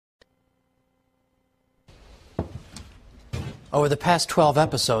Over the past 12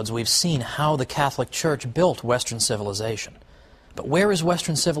 episodes, we've seen how the Catholic Church built Western civilization. But where is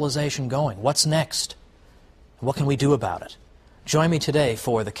Western civilization going? What's next? What can we do about it? Join me today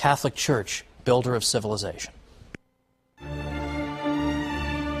for the Catholic Church, Builder of Civilization.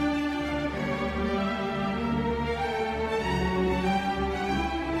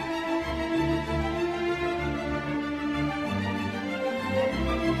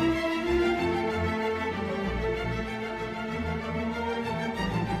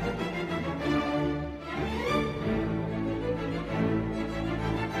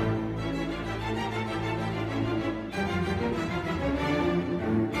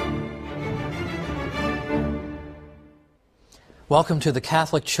 Welcome to the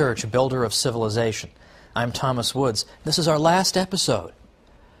Catholic Church, Builder of Civilization. I'm Thomas Woods. This is our last episode.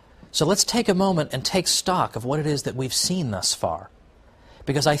 So let's take a moment and take stock of what it is that we've seen thus far.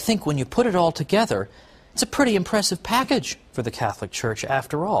 Because I think when you put it all together, it's a pretty impressive package for the Catholic Church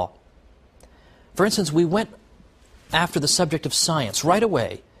after all. For instance, we went after the subject of science right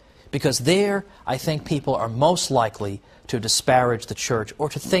away, because there I think people are most likely to disparage the Church or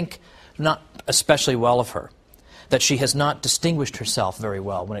to think not especially well of her, that she has not distinguished herself very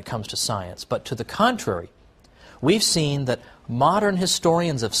well when it comes to science. But to the contrary, we've seen that modern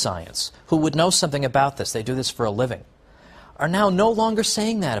historians of science, who would know something about this, they do this for a living, are now no longer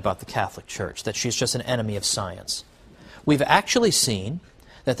saying that about the Catholic Church, that she's just an enemy of science. We've actually seen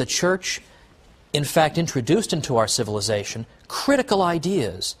that the Church, in fact, introduced into our civilization critical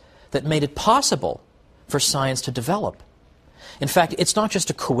ideas that made it possible for science to develop. In fact, it's not just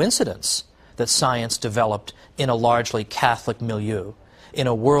a coincidence that science developed in a largely Catholic milieu, in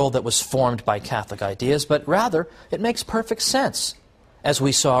a world that was formed by Catholic ideas, but rather it makes perfect sense, as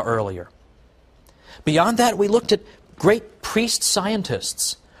we saw earlier. Beyond that, we looked at great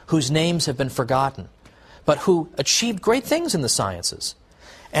pre-scientists whose names have been forgotten, but who achieved great things in the sciences.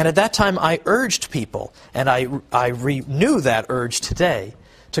 And at that time I urged people, and I renew that urge today,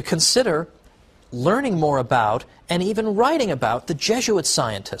 to consider learning more about and even writing about the Jesuit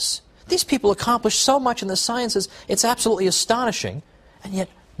scientists. These people accomplished so much in the sciences, it's absolutely astonishing, and yet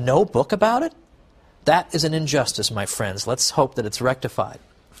no book about it? That is an injustice, my friends. Let's hope that it's rectified.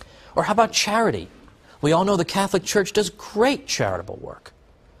 Or how about charity? We all know the Catholic Church does great charitable work.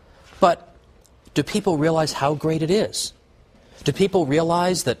 But do people realize how great it is? Do people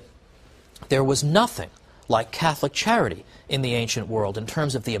realize that there was nothing like Catholic charity in the ancient world in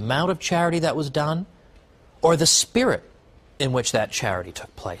terms of the amount of charity that was done or the spirit in which that charity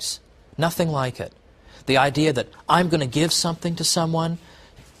took place? Nothing like it. The idea that I'm going to give something to someone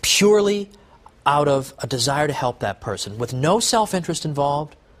purely out of a desire to help that person, with no self-interest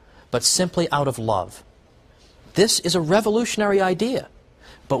involved, but simply out of love. This is a revolutionary idea,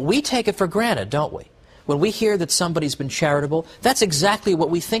 but we take it for granted, don't we? When we hear that somebody's been charitable, that's exactly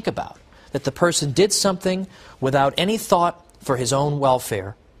what we think about, that the person did something without any thought for his own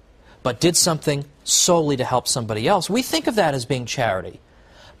welfare, but did something solely to help somebody else. We think of that as being charity.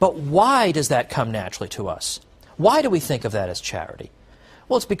 But why does that come naturally to us? Why do we think of that as charity?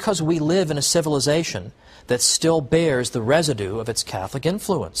 Well, it's because we live in a civilization that still bears the residue of its Catholic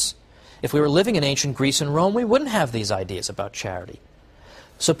influence. If we were living in ancient Greece and Rome, we wouldn't have these ideas about charity.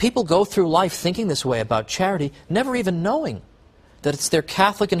 So people go through life thinking this way about charity, never even knowing that it's their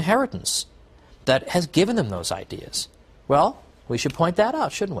Catholic inheritance that has given them those ideas. Well, we should point that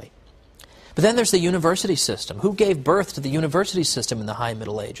out, shouldn't we? But then there's the university system. Who gave birth to the university system in the High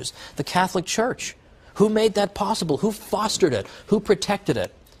Middle Ages? The Catholic Church. Who made that possible? Who fostered it? Who protected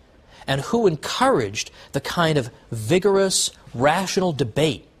it? And who encouraged the kind of vigorous, rational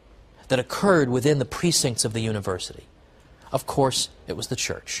debate that occurred within the precincts of the university? Of course, it was the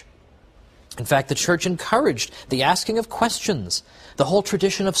Church. In fact, the Church encouraged the asking of questions. The whole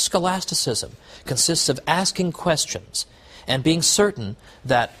tradition of scholasticism consists of asking questions and being certain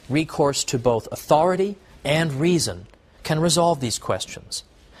that recourse to both authority and reason can resolve these questions.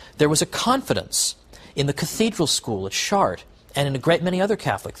 There was a confidence in the cathedral school at Chartres and in a great many other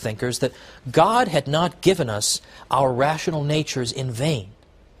Catholic thinkers that God had not given us our rational natures in vain,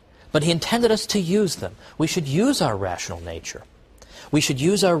 but He intended us to use them. We should use our rational nature. We should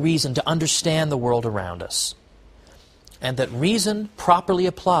use our reason to understand the world around us, and that reason properly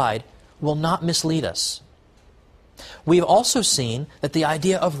applied will not mislead us. We've also seen that the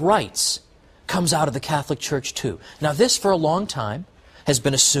idea of rights comes out of the Catholic Church too. Now this, for a long time, has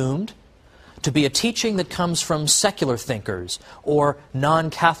been assumed to be a teaching that comes from secular thinkers, or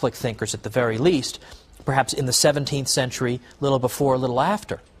non-Catholic thinkers at the very least, perhaps in the 17th century, little before, little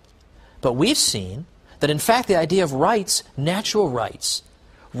after. But we've seen that in fact the idea of rights, natural rights,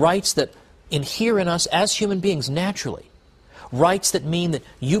 rights that inhere in us as human beings naturally, Rights that mean that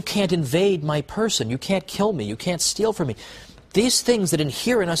you can't invade my person, you can't kill me, you can't steal from me. These things that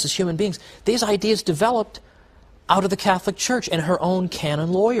inhere in us as human beings, these ideas developed out of the Catholic Church and her own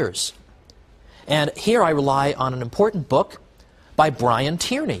canon lawyers. And here I rely on an important book by Brian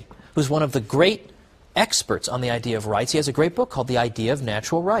Tierney, who's one of the great experts on the idea of rights. He has a great book called The Idea of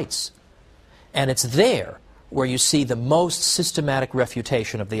Natural Rights. And it's there where you see the most systematic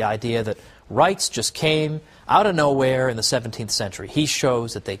refutation of the idea that rights just came out of nowhere in the 17th century. He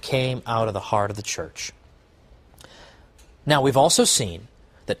shows that they came out of the heart of the Church. Now, we've also seen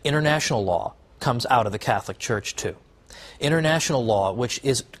that international law comes out of the Catholic Church too. International law, which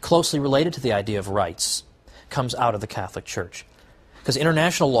is closely related to the idea of rights, comes out of the Catholic Church. Because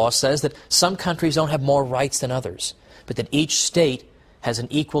international law says that some countries don't have more rights than others, but that each state has an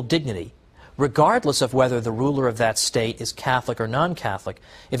equal dignity, regardless of whether the ruler of that state is Catholic or non-Catholic.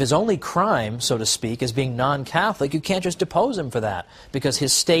 If his only crime, so to speak, is being non-Catholic, you can't just depose him for that, because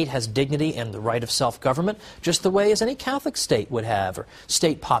his state has dignity and the right of self-government just the way as any Catholic state would have, or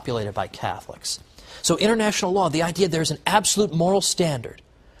state populated by Catholics. So international law, the idea there's an absolute moral standard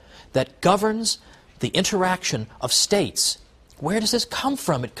that governs the interaction of states. Where does this come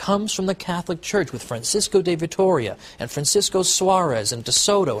from? It comes from the Catholic Church with Francisco de Vitoria and Francisco Suarez and de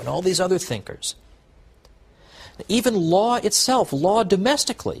Soto and all these other thinkers. Even law itself, law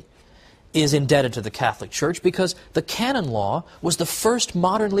domestically, is indebted to the Catholic Church because the canon law was the first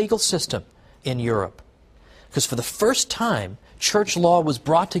modern legal system in Europe. Because for the first time, church law was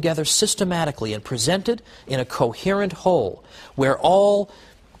brought together systematically and presented in a coherent whole, where all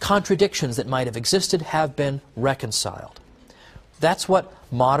contradictions that might have existed have been reconciled. That's what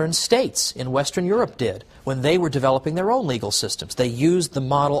modern states in Western Europe did when they were developing their own legal systems. They used the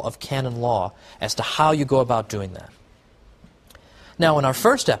model of canon law as to how you go about doing that. Now, in our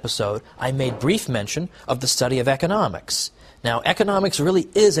first episode, I made brief mention of the study of economics. Now, economics really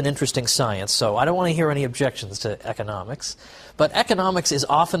is an interesting science, so I don't want to hear any objections to economics. But economics is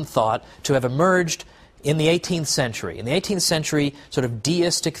often thought to have emerged in the 18th century. In the 18th century, sort of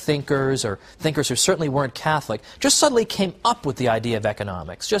deistic thinkers, or thinkers who certainly weren't Catholic, just suddenly came up with the idea of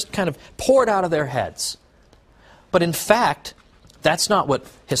economics, just kind of poured out of their heads. But in fact, that's not what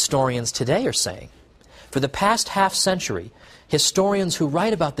historians today are saying. For the past half century, historians who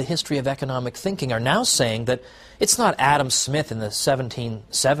write about the history of economic thinking are now saying that it's not Adam Smith in the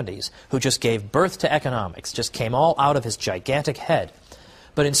 1770s who just gave birth to economics, just came all out of his gigantic head.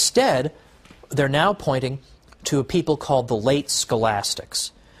 But instead, they're now pointing to a people called the late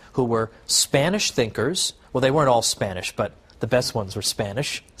scholastics, who were Spanish thinkers. Well, they weren't all Spanish, but the best ones were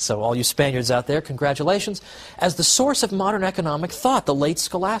Spanish. So all you Spaniards out there, congratulations. As the source of modern economic thought, the late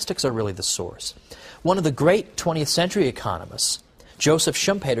scholastics are really the source. One of the great 20th century economists, Joseph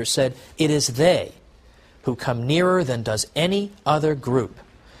Schumpeter, said, "It is they who come nearer than does any other group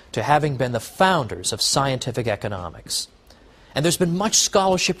to having been the founders of scientific economics." And there's been much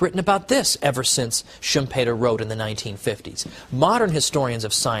scholarship written about this ever since Schumpeter wrote in the 1950s. Modern historians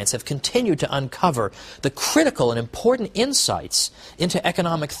of science have continued to uncover the critical and important insights into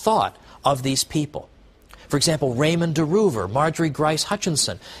economic thought of these people. For example, Raymond de Roover, Marjorie Grice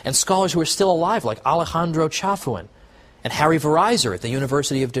Hutchinson, and scholars who are still alive like Alejandro Chafuin and Harry Verizar at the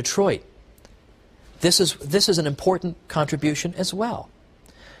University of Detroit. This is an important contribution as well.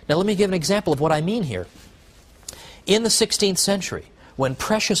 Now let me give an example of what I mean here. In the 16th century, when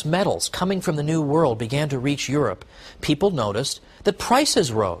precious metals coming from the New World began to reach Europe, people noticed that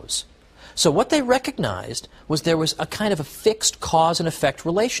prices rose. So what they recognized was there was a kind of a fixed cause and effect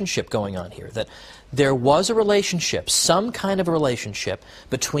relationship going on here, that there was a relationship, some kind of a relationship,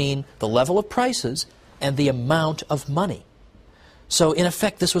 between the level of prices and the amount of money. So in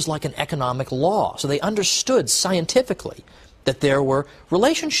effect, this was like an economic law. So they understood scientifically that there were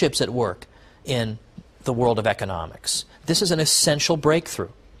relationships at work in the world of economics. This is an essential breakthrough.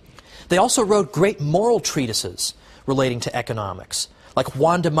 They also wrote great moral treatises relating to economics. Like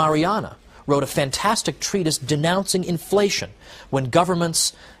Juan de Mariana wrote a fantastic treatise denouncing inflation, when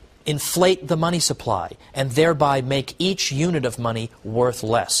governments inflate the money supply and thereby make each unit of money worth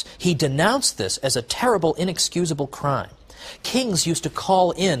less. He denounced this as a terrible, inexcusable crime. Kings used to call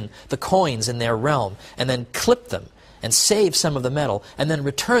in the coins in their realm and then clip them and save some of the metal and then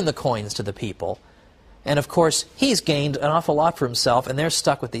return the coins to the people. And of course, he's gained an awful lot for himself, and they're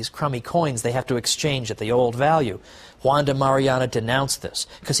stuck with these crummy coins they have to exchange at the old value. Juan de Mariana denounced this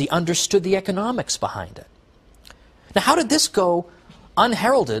because he understood the economics behind it. Now, how did this go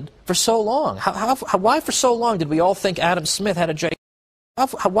unheralded for so long? Why for so long did we all think Adam Smith had a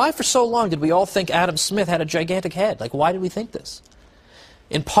gigantic head? Like, why did we think this?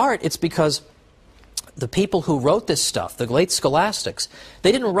 In part, it's because the people who wrote this stuff, the late scholastics,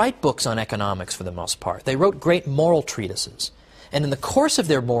 they didn't write books on economics for the most part. They wrote great moral treatises. And in the course of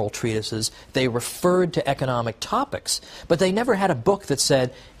their moral treatises, they referred to economic topics. But they never had a book that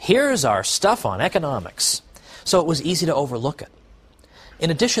said, here's our stuff on economics. So it was easy to overlook it. In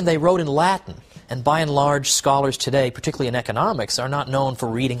addition, they wrote in Latin. And by and large, scholars today, particularly in economics, are not known for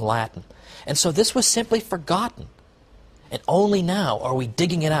reading Latin. And so this was simply forgotten. And only now are we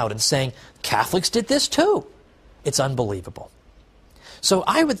digging it out and saying, Catholics did this too. It's unbelievable. So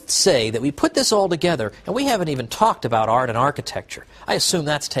I would say that we put this all together, and we haven't even talked about art and architecture. I assume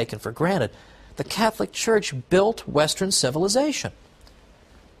that's taken for granted. The Catholic Church built Western civilization.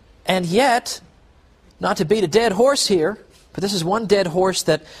 And yet, not to beat a dead horse here, but this is one dead horse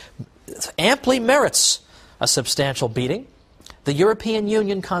that amply merits a substantial beating. The European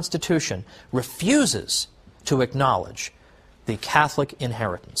Union Constitution refuses to acknowledge the Catholic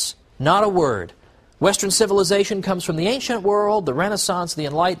inheritance. Not a word. Western civilization comes from the ancient world, the Renaissance, the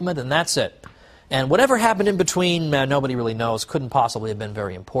Enlightenment, and that's it. And whatever happened in between, nobody really knows, couldn't possibly have been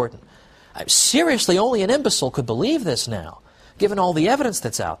very important. Seriously, only an imbecile could believe this now, given all the evidence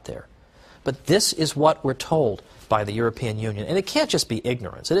that's out there. But this is what we're told by the European Union. And it can't just be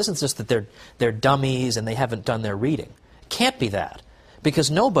ignorance. It isn't just that they're dummies and they haven't done their reading. It can't be that.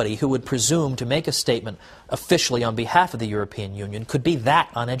 Because nobody who would presume to make a statement officially on behalf of the European Union could be that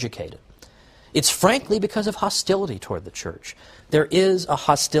uneducated. It's frankly because of hostility toward the Church. There is a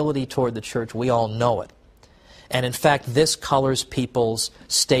hostility toward the Church. We all know it. And in fact, this colors people's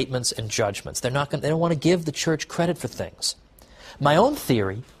statements and judgments. They don't want to give the Church credit for things. My own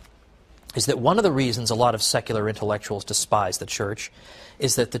theory is that one of the reasons a lot of secular intellectuals despise the Church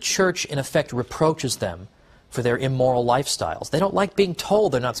is that the Church, in effect, reproaches them for their immoral lifestyles. They don't like being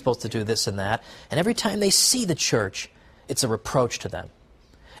told they're not supposed to do this and that. And every time they see the Church, it's a reproach to them.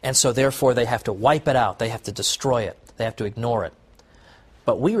 And so therefore they have to wipe it out. They have to destroy it. They have to ignore it.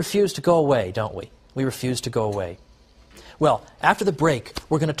 But we refuse to go away, don't we? We refuse to go away. Well, after the break,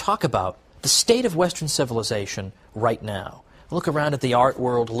 we're going to talk about the state of Western civilization right now. Look around at the art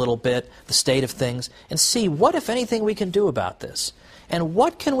world a little bit, the state of things, and see what, if anything, we can do about this. And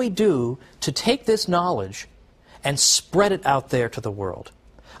what can we do to take this knowledge and spread it out there to the world?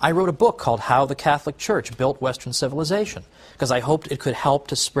 I wrote a book called How the Catholic Church Built Western Civilization, because I hoped it could help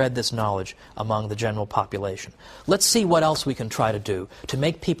to spread this knowledge among the general population. Let's see what else we can try to do to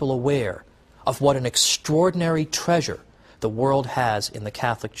make people aware of what an extraordinary treasure the world has in the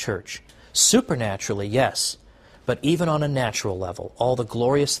Catholic Church. Supernaturally, yes, but even on a natural level, all the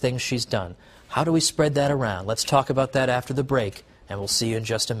glorious things she's done. How do we spread that around? Let's talk about that after the break, and we'll see you in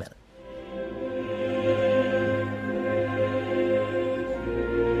just a minute.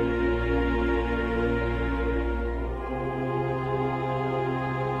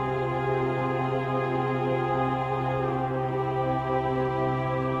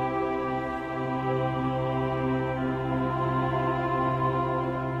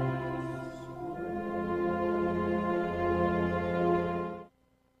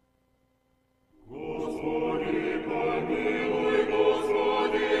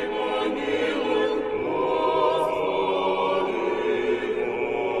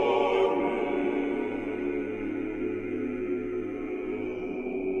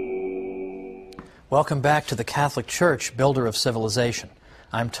 Welcome back to the Catholic Church, Builder of Civilization.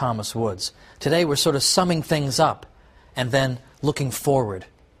 I'm Thomas Woods. Today we're sort of summing things up and then looking forward.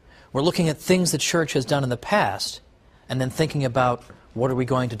 We're looking at things the Church has done in the past and then thinking about what are we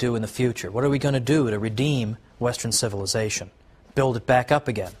going to do in the future? What are we going to do to redeem Western civilization? Build it back up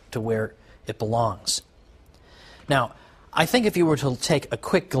again to where it belongs. Now, I think if you were to take a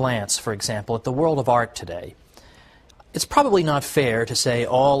quick glance, for example, at the world of art today, it's probably not fair to say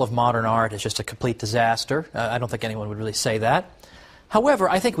all of modern art is just a complete disaster. I don't think anyone would really say that. However,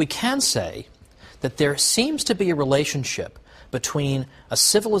 I think we can say that there seems to be a relationship between a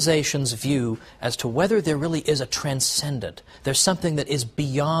civilization's view as to whether there really is a transcendent, there's something that is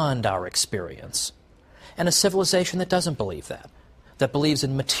beyond our experience, and a civilization that doesn't believe that believes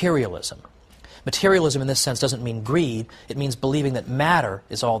in materialism. Materialism in this sense doesn't mean greed, it means believing that matter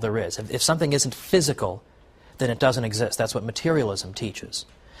is all there is. If something isn't physical, then it doesn't exist. That's what materialism teaches.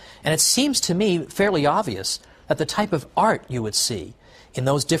 And it seems to me fairly obvious that the type of art you would see in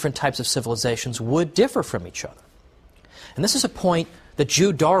those different types of civilizations would differ from each other. And this is a point that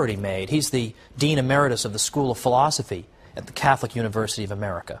Jude Doherty made. He's the Dean Emeritus of the School of Philosophy at the Catholic University of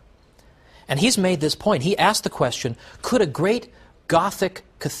America. And he's made this point. He asked the question, could a great Gothic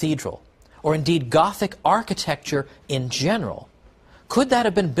cathedral, or indeed Gothic architecture in general, could that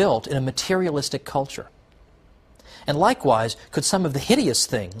have been built in a materialistic culture? And likewise, could some of the hideous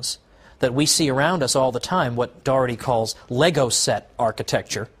things that we see around us all the time, what Doherty calls Lego set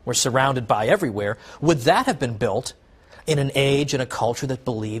architecture, we're surrounded by everywhere, would that have been built in an age and a culture that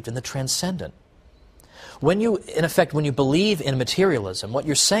believed in the transcendent? In effect, when you believe in materialism, what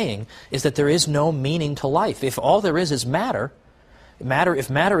you're saying is that there is no meaning to life. If all there is matter, if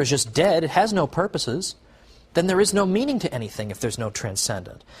matter is just dead, it has no purposes, then there is no meaning to anything if there's no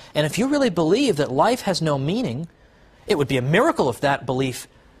transcendent. And if you really believe that life has no meaning, it would be a miracle if that belief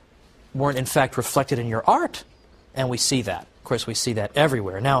weren't in fact reflected in your art. And we see that. Of course, we see that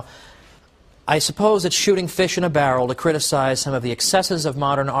everywhere. Now, I suppose it's shooting fish in a barrel to criticize some of the excesses of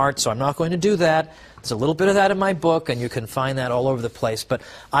modern art, so I'm not going to do that. There's a little bit of that in my book, and you can find that all over the place. But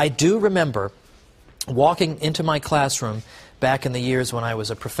I do remember walking into my classroom back in the years when I was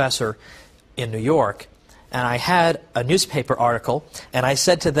a professor in New York, and I had a newspaper article, and I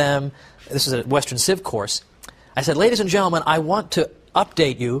said to them, this is a Western Civ course, I said, ladies and gentlemen, I want to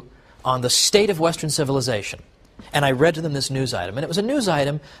update you on the state of Western civilization. And I read to them this news item. And it was a news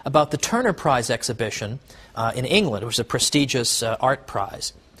item about the Turner Prize exhibition in England. It was a prestigious art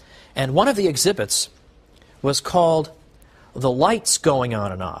prize. And one of the exhibits was called The Lights Going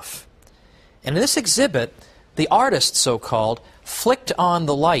On and Off. And in this exhibit, the artist, so-called, flicked on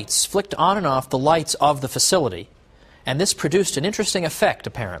and off the lights of the facility. And this produced an interesting effect,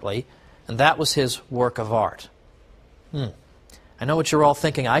 apparently, and that was his work of art. I know what you're all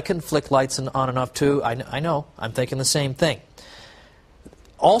thinking. I can flick lights on and off too. I know. I'm thinking the same thing.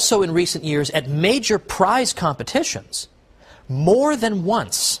 Also in recent years, at major prize competitions, more than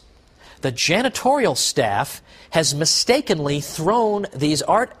once, the janitorial staff has mistakenly thrown these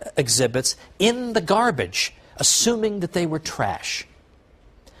art exhibits in the garbage, assuming that they were trash.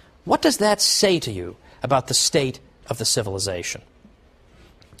 What does that say to you about the state of the civilization?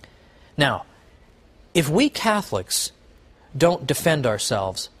 Now, if we Catholics don't defend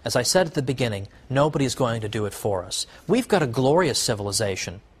ourselves, as I said at the beginning, nobody's going to do it for us. We've got a glorious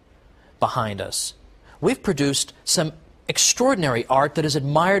civilization behind us. We've produced some extraordinary art that is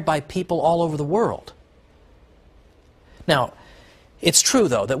admired by people all over the world. Now, it's true,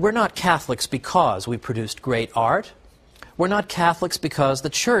 though, that we're not Catholics because we produced great art. We're not Catholics because the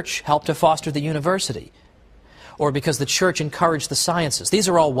Church helped to foster the university, or because the Church encouraged the sciences. These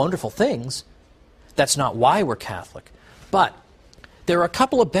are all wonderful things. That's not why we're Catholic. But there are a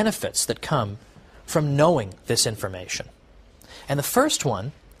couple of benefits that come from knowing this information. And the first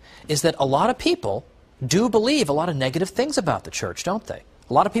one is that a lot of people do believe a lot of negative things about the Church, don't they?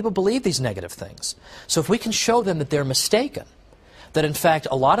 A lot of people believe these negative things. So if we can show them that they're mistaken, that in fact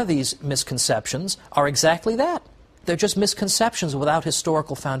a lot of these misconceptions are exactly that. They're just misconceptions without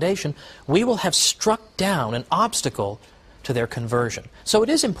historical foundation, we will have struck down an obstacle to their conversion. So it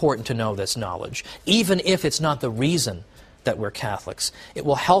is important to know this knowledge, even if it's not the reason that we're Catholics. It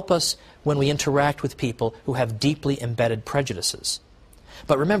will help us when we interact with people who have deeply embedded prejudices.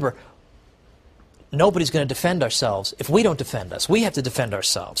 But remember, nobody's going to defend ourselves if we don't defend us. We have to defend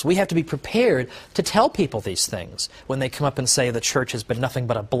ourselves. We have to be prepared to tell people these things when they come up and say the Church has been nothing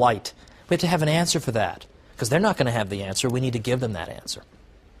but a blight. We have to have an answer for that, because they're not going to have the answer. We need to give them that answer.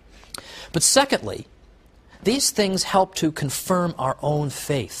 But secondly, these things help to confirm our own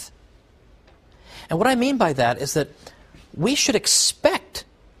faith. And what I mean by that is that we should expect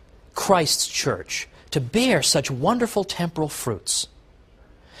Christ's Church to bear such wonderful temporal fruits.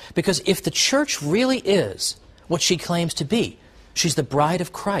 Because if the Church really is what she claims to be, she's the bride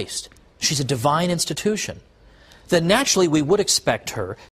of Christ, she's a divine institution, then naturally we would expect her